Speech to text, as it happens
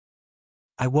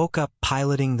I woke up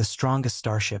piloting the strongest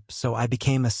starship, so I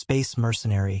became a space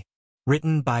mercenary.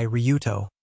 Written by Ryuto.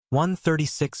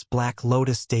 136 Black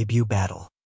Lotus Debut Battle.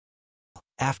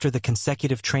 After the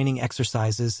consecutive training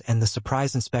exercises and the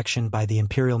surprise inspection by the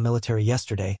Imperial military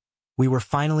yesterday, we were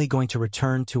finally going to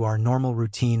return to our normal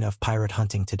routine of pirate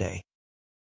hunting today.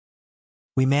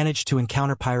 We managed to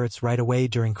encounter pirates right away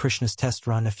during Krishna's test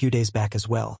run a few days back as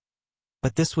well,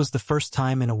 but this was the first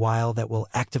time in a while that we'll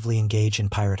actively engage in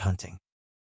pirate hunting.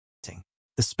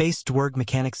 The space dwerg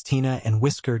mechanics Tina and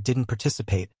Whisker didn't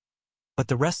participate, but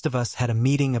the rest of us had a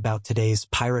meeting about today's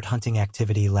pirate hunting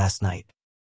activity last night.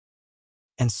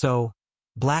 And so,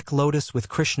 Black Lotus with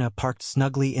Krishna parked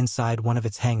snugly inside one of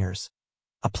its hangars,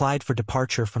 applied for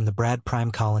departure from the Brad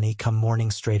Prime colony come morning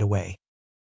straight away.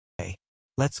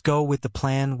 Let's go with the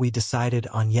plan we decided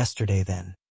on yesterday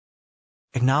then.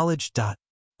 Acknowledged.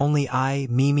 Only I,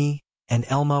 Mimi, and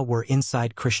Elma were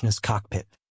inside Krishna's cockpit.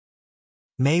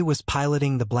 May was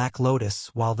piloting the Black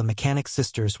Lotus while the mechanic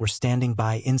sisters were standing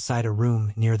by inside a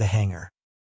room near the hangar.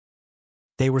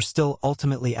 They were still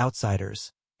ultimately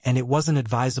outsiders, and it wasn't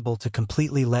advisable to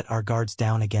completely let our guards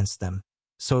down against them,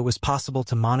 so it was possible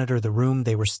to monitor the room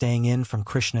they were staying in from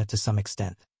Krishna to some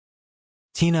extent.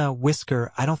 Tina,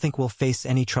 Whisker, I don't think we'll face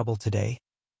any trouble today,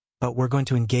 but we're going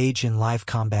to engage in live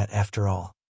combat after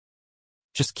all.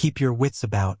 Just keep your wits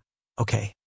about,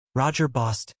 okay? Roger,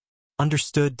 boss.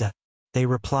 Understood. They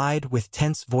replied with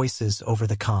tense voices over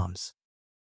the comms.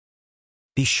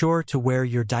 Be sure to wear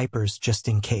your diapers just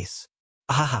in case.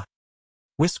 Ahaha.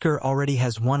 Whisker already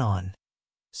has one on,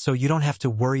 so you don't have to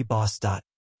worry, boss.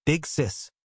 Big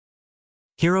sis.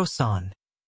 Hiro-san.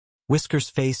 Whisker's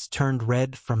face turned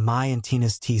red from Mai and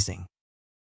Tina's teasing.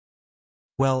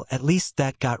 Well, at least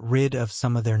that got rid of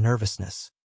some of their nervousness.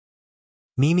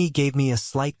 Mimi gave me a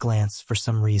slight glance for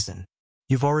some reason.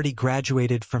 You've already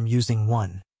graduated from using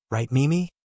one, right, Mimi?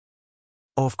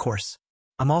 Oh, of course.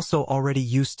 I'm also already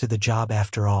used to the job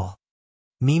after all.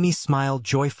 Mimi smiled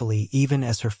joyfully even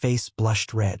as her face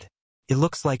blushed red. It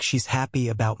looks like she's happy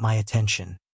about my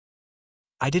attention.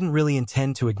 I didn't really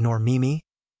intend to ignore Mimi,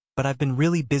 but I've been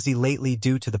really busy lately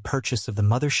due to the purchase of the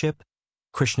mothership,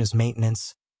 Krishna's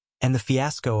maintenance, and the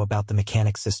fiasco about the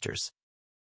mechanic sisters.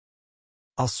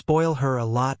 I'll spoil her a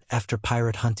lot after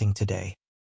pirate hunting today.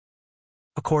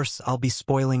 Of course, I'll be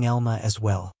spoiling Elma as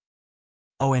well.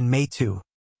 Oh, and May too.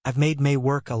 I've made May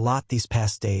work a lot these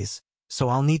past days, so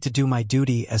I'll need to do my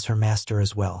duty as her master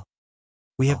as well.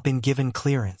 We have been given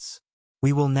clearance.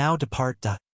 We will now depart.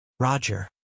 Roger.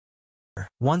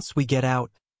 Once we get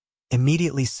out,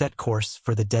 immediately set course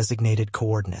for the designated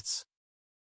coordinates.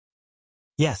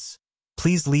 Yes,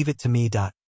 please leave it to me.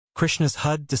 Krishna's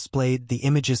HUD displayed the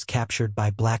images captured by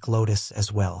Black Lotus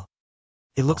as well.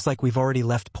 It looks like we've already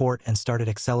left port and started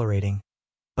accelerating,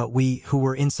 but we, who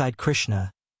were inside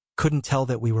Krishna, couldn't tell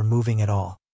that we were moving at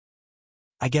all.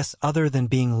 I guess other than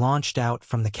being launched out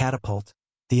from the catapult,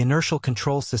 the inertial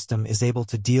control system is able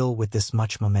to deal with this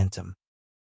much momentum.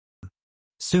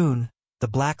 Soon, the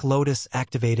Black Lotus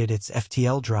activated its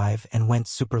FTL drive and went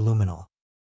superluminal.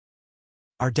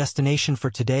 Our destination for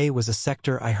today was a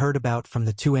sector I heard about from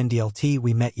the two NDLT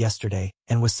we met yesterday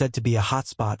and was said to be a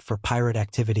hotspot for pirate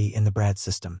activity in the Brad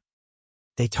system.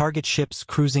 They target ships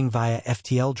cruising via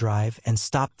FTL drive and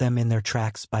stop them in their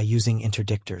tracks by using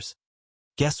interdictors.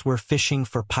 Guess we're fishing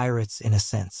for pirates in a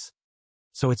sense.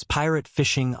 So it's pirate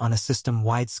fishing on a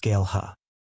system-wide scale, huh?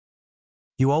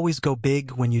 You always go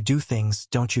big when you do things,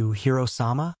 don't you,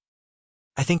 Hiro-sama?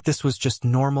 I think this was just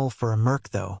normal for a merc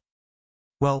though.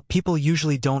 Well, people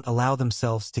usually don't allow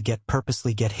themselves to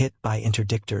purposely get hit by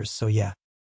interdictors, so yeah.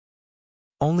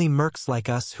 Only mercs like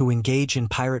us who engage in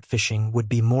pirate fishing would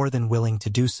be more than willing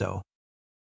to do so.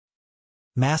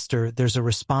 Master, there's a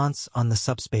response on the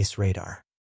subspace radar.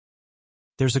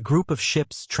 There's a group of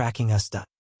ships tracking us.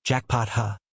 Jackpot,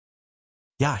 huh?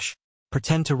 Yash,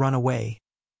 pretend to run away,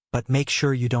 but make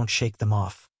sure you don't shake them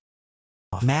off.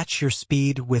 Match your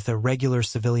speed with a regular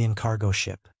civilian cargo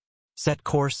ship. Set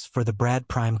course for the Brad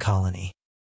Prime colony.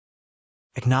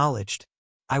 Acknowledged.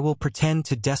 I will pretend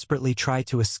to desperately try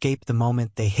to escape the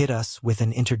moment they hit us with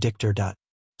an interdictor.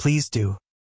 Please do.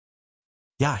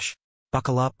 Yash,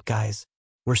 buckle up, guys.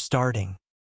 We're starting.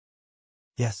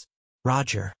 Yes,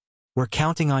 Roger. We're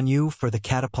counting on you for the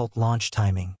catapult launch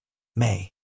timing.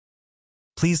 May.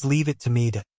 Please leave it to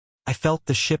me. I felt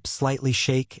the ship slightly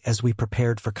shake as we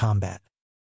prepared for combat.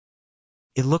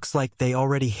 It looks like they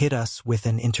already hit us with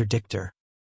an interdictor.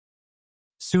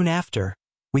 Soon after,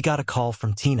 we got a call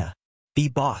from Tina.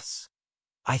 Boss.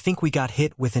 I think we got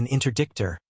hit with an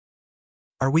interdictor.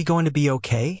 Are we going to be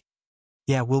okay?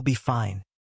 Yeah, we'll be fine.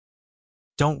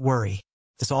 Don't worry.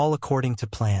 It's all according to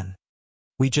plan.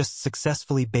 We just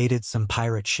successfully baited some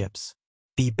pirate ships.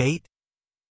 Bait?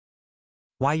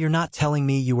 Why, you're not telling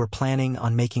me you were planning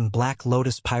on making Black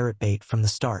Lotus pirate bait from the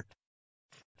start?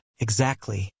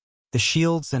 Exactly. The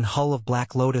shields and hull of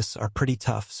Black Lotus are pretty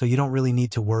tough, so you don't really need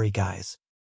to worry, guys.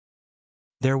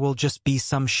 There will just be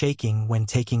some shaking when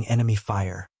taking enemy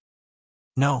fire.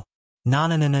 No.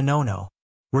 No.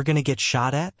 We're gonna get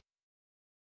shot at?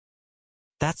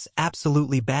 That's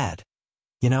absolutely bad.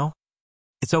 You know?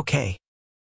 It's okay.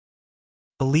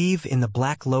 Believe in the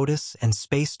Black Lotus and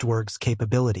Space Dwerg's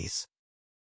capabilities.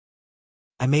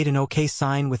 I made an okay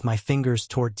sign with my fingers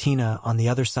toward Tina on the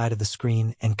other side of the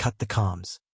screen and cut the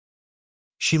comms.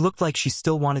 She looked like she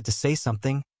still wanted to say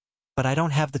something, but I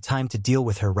don't have the time to deal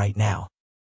with her right now.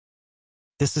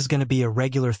 This is going to be a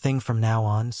regular thing from now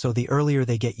on, so the earlier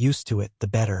they get used to it, the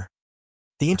better.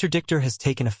 The interdictor has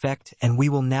taken effect, and we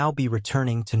will now be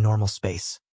returning to normal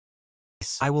space.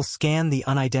 I will scan the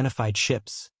unidentified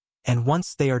ships, and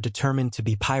once they are determined to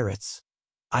be pirates,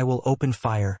 I will open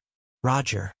fire.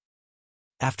 Roger.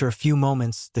 After a few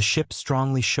moments, the ship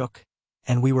strongly shook,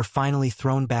 and we were finally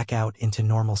thrown back out into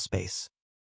normal space.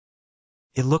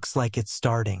 It looks like it's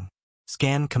starting.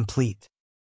 Scan complete.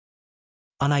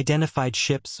 Unidentified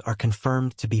ships are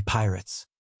confirmed to be pirates.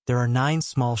 There are 9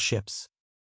 small ships.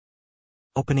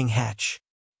 Opening hatch.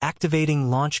 Activating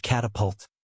launch catapult.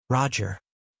 Roger.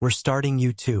 We're starting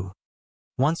U2.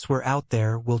 Once we're out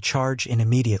there, we'll charge in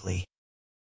immediately.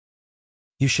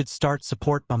 You should start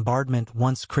support bombardment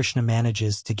once Krishna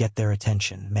manages to get their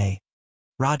attention, May.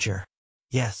 Roger.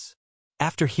 Yes.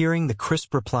 After hearing the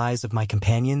crisp replies of my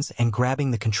companions and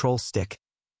grabbing the control stick,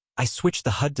 I switched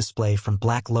the HUD display from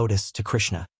Black Lotus to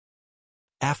Krishna.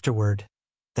 Afterward,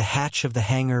 the hatch of the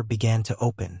hangar began to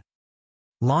open.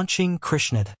 Launching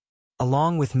Krishnad.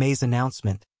 Along with May's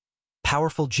announcement,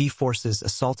 powerful G-forces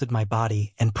assaulted my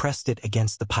body and pressed it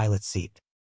against the pilot's seat.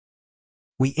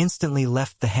 We instantly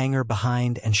left the hangar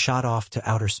behind and shot off to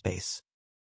outer space.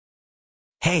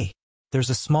 Hey, there's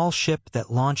a small ship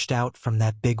that launched out from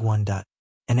that big one.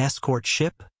 An escort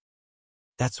ship?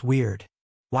 That's weird.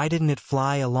 Why didn't it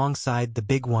fly alongside the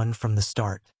big one from the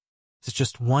start? It's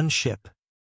just one ship.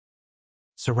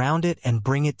 Surround it and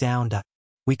bring it down.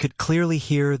 We could clearly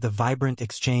hear the vibrant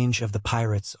exchange of the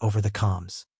pirates over the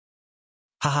comms.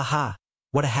 Ha ha ha,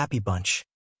 what a happy bunch.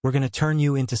 We're gonna turn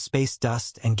you into space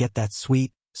dust and get that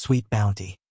sweet, sweet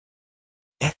bounty.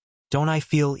 Don't I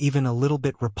feel even a little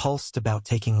bit repulsed about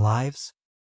taking lives?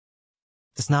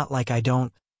 It's not like I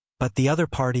don't, but the other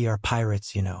party are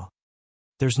pirates, you know.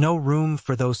 There's no room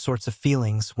for those sorts of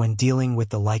feelings when dealing with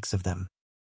the likes of them.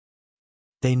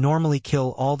 They normally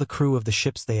kill all the crew of the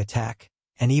ships they attack,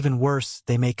 and even worse,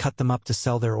 they may cut them up to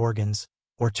sell their organs,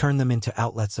 or turn them into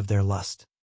outlets of their lust.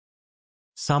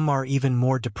 Some are even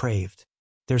more depraved.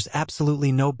 There's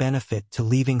absolutely no benefit to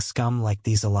leaving scum like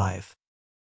these alive.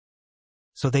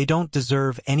 So they don't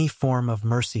deserve any form of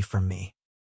mercy from me.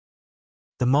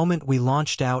 The moment we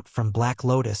launched out from Black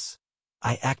Lotus,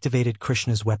 I activated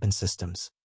Krishna's weapon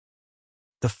systems.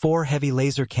 The 4 heavy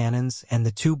laser cannons and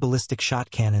the 2 ballistic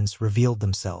shot cannons revealed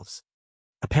themselves.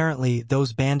 Apparently,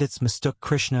 those bandits mistook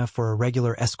Krishna for a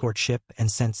regular escort ship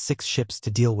and sent 6 ships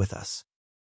to deal with us.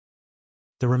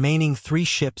 The remaining 3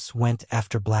 ships went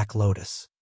after Black Lotus.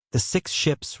 The 6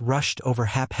 ships rushed over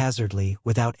haphazardly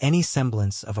without any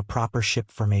semblance of a proper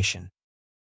ship formation.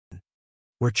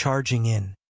 We're charging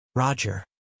in. Roger.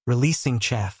 Releasing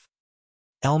chaff.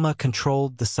 Elma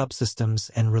controlled the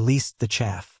subsystems and released the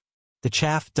chaff. The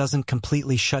chaff doesn't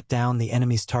completely shut down the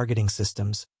enemy's targeting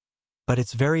systems, but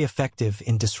it's very effective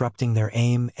in disrupting their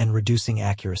aim and reducing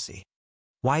accuracy.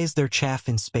 Why is there chaff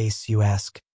in space, you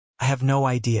ask? I have no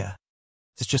idea.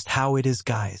 It's just how it is,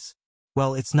 guys.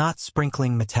 Well, it's not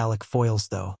sprinkling metallic foils,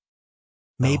 though.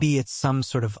 Maybe it's some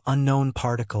sort of unknown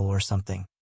particle or something.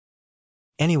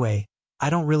 Anyway, I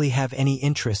don't really have any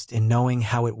interest in knowing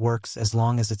how it works as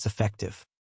long as it's effective.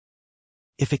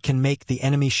 If it can make the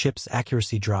enemy ship's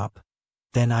accuracy drop,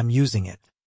 then I'm using it.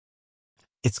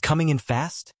 It's coming in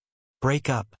fast? Break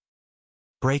up.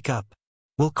 Break up.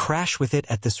 We'll crash with it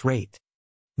at this rate.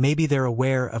 Maybe they're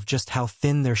aware of just how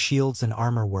thin their shields and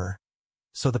armor were,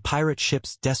 so the pirate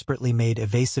ships desperately made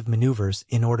evasive maneuvers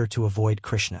in order to avoid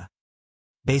Krishna.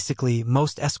 Basically,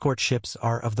 most escort ships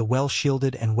are of the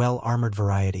well-shielded and well-armored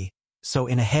variety, so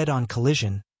in a head-on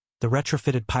collision, the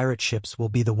retrofitted pirate ships will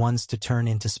be the ones to turn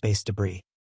into space debris.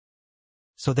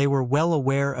 So they were well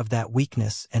aware of that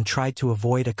weakness and tried to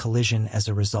avoid a collision as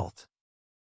a result.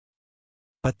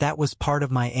 But that was part of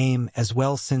my aim as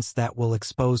well, since that will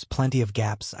expose plenty of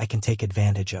gaps I can take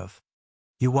advantage of.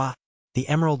 The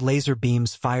emerald laser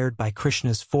beams fired by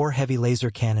Krishna's 4 heavy laser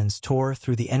cannons tore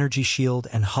through the energy shield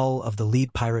and hull of the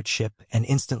lead pirate ship and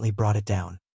instantly brought it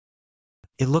down.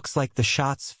 It looks like the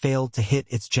shots failed to hit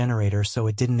its generator so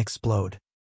it didn't explode.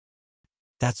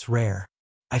 That's rare.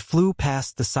 I flew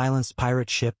past the silenced pirate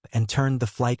ship and turned the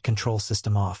flight control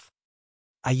system off.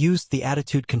 I used the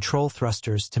attitude control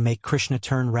thrusters to make Krishna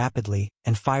turn rapidly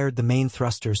and fired the main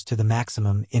thrusters to the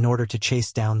maximum in order to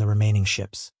chase down the remaining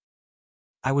ships.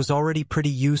 I was already pretty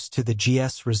used to the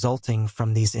GS resulting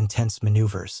from these intense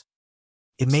maneuvers.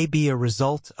 It may be a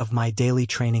result of my daily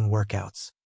training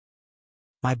workouts.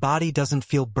 My body doesn't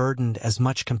feel burdened as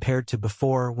much compared to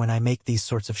before when I make these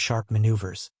sorts of sharp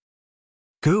maneuvers.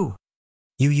 Goo!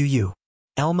 You.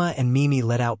 Elma and Mimi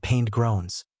let out pained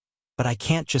groans. But I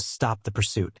can't just stop the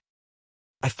pursuit.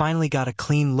 I finally got a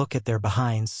clean look at their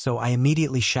behinds, so I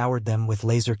immediately showered them with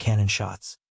laser cannon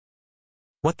shots.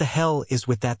 What the hell is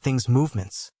with that thing's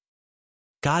movements?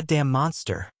 Goddamn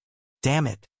monster. Damn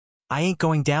it. I ain't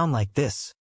going down like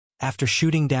this. After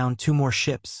shooting down 2 more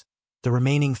ships, the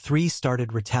remaining 3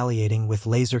 started retaliating with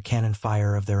laser cannon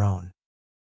fire of their own.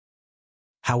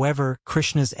 However,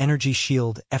 Krishna's energy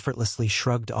shield effortlessly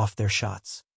shrugged off their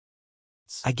shots.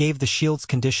 I gave the shield's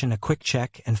condition a quick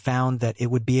check and found that it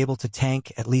would be able to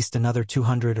tank at least another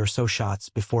 200 or so shots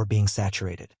before being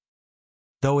saturated.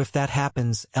 Though if that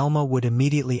happens, Elma would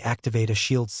immediately activate a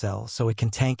shield cell so it can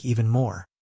tank even more.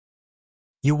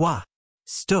 Yuwa!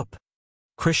 Stup!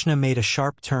 Krishna made a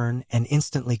sharp turn and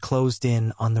instantly closed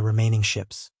in on the remaining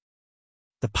ships.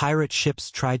 The pirate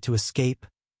ships tried to escape,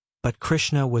 but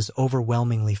Krishna was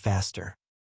overwhelmingly faster.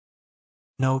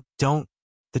 No, don't.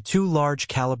 The 2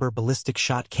 large-caliber ballistic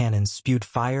shot cannons spewed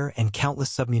fire and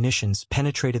countless submunitions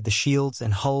penetrated the shields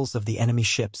and hulls of the enemy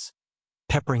ships,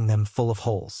 peppering them full of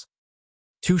holes.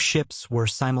 2 ships were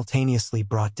simultaneously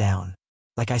brought down.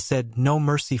 Like I said, no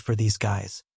mercy for these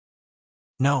guys.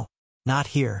 No, not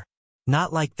here.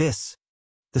 Not like this.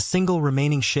 The single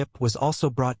remaining ship was also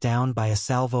brought down by a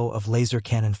salvo of laser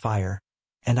cannon fire,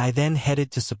 and I then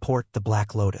headed to support the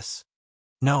Black Lotus.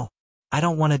 No, I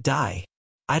don't want to die.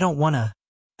 I don't want to.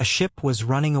 A ship was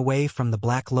running away from the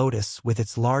Black Lotus with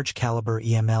its large-caliber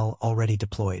EML already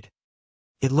deployed.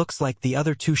 It looks like the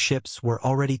other 2 ships were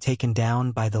already taken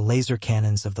down by the laser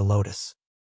cannons of the Lotus.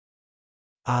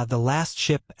 The last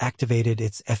ship activated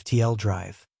its FTL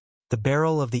drive. The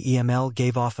barrel of the EML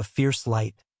gave off a fierce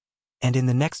light, and in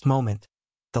the next moment,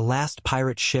 the last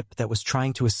pirate ship that was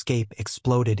trying to escape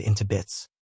exploded into bits.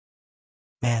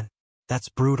 Man, that's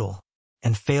brutal,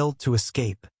 and failed to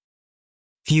escape.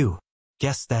 Phew.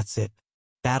 Guess that's it.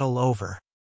 Battle over.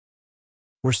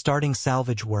 We're starting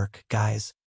salvage work,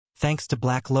 guys. Thanks to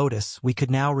Black Lotus, we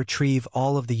could now retrieve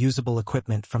all of the usable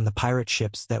equipment from the pirate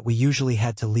ships that we usually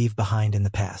had to leave behind in the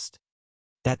past.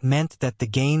 That meant that the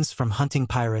gains from hunting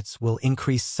pirates will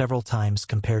increase several times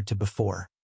compared to before.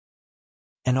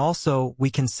 And also, we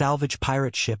can salvage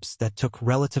pirate ships that took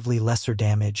relatively lesser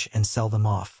damage and sell them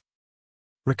off.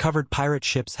 Recovered pirate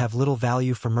ships have little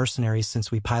value for mercenaries since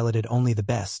we piloted only the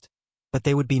best, but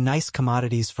they would be nice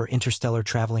commodities for interstellar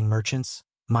traveling merchants,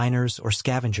 miners, or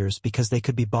scavengers because they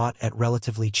could be bought at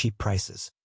relatively cheap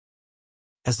prices.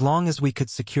 As long as we could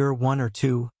secure 1 or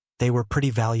 2, they were pretty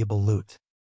valuable loot.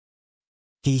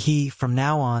 From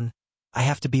now on, I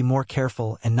have to be more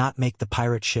careful and not make the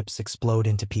pirate ships explode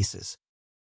into pieces.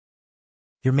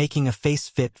 You're making a face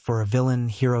fit for a villain,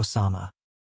 Hiro-sama.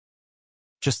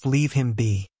 Just leave him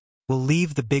be. We'll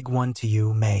leave the big one to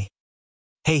you, May.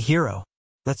 Hey, Hiro.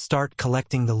 Let's start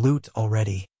collecting the loot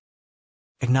already.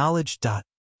 Acknowledged.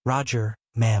 Roger,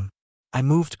 ma'am. I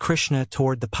moved Krishna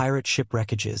toward the pirate ship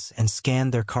wreckages and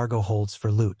scanned their cargo holds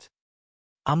for loot.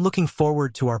 I'm looking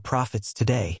forward to our profits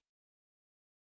today.